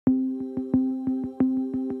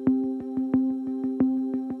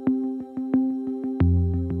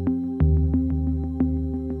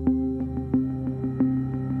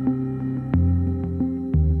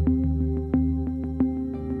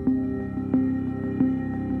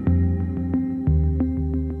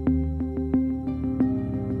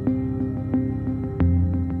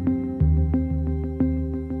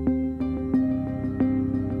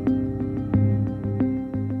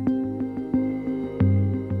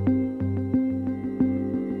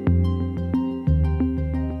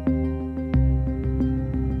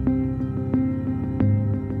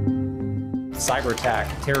cyber attack,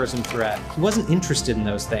 terrorism threat. He wasn't interested in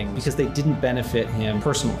those things because they didn't benefit him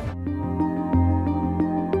personally.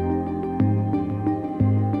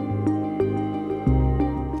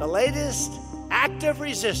 The latest act of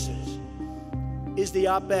resistance is the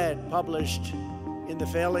op-ed published in the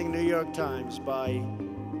failing New York Times by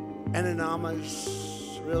an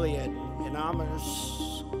anonymous, really an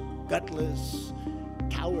anonymous, gutless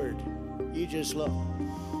coward. You just look.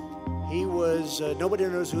 He was, nobody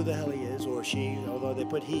knows who the hell he is, or she, although they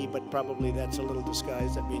put he, but probably that's a little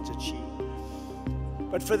disguised, that means it's she.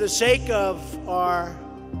 But for the sake of our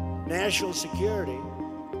national security,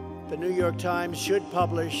 the New York Times should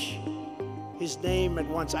publish his name at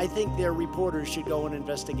once. I think their reporters should go and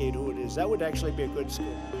investigate who it is. That would actually be a good scoop.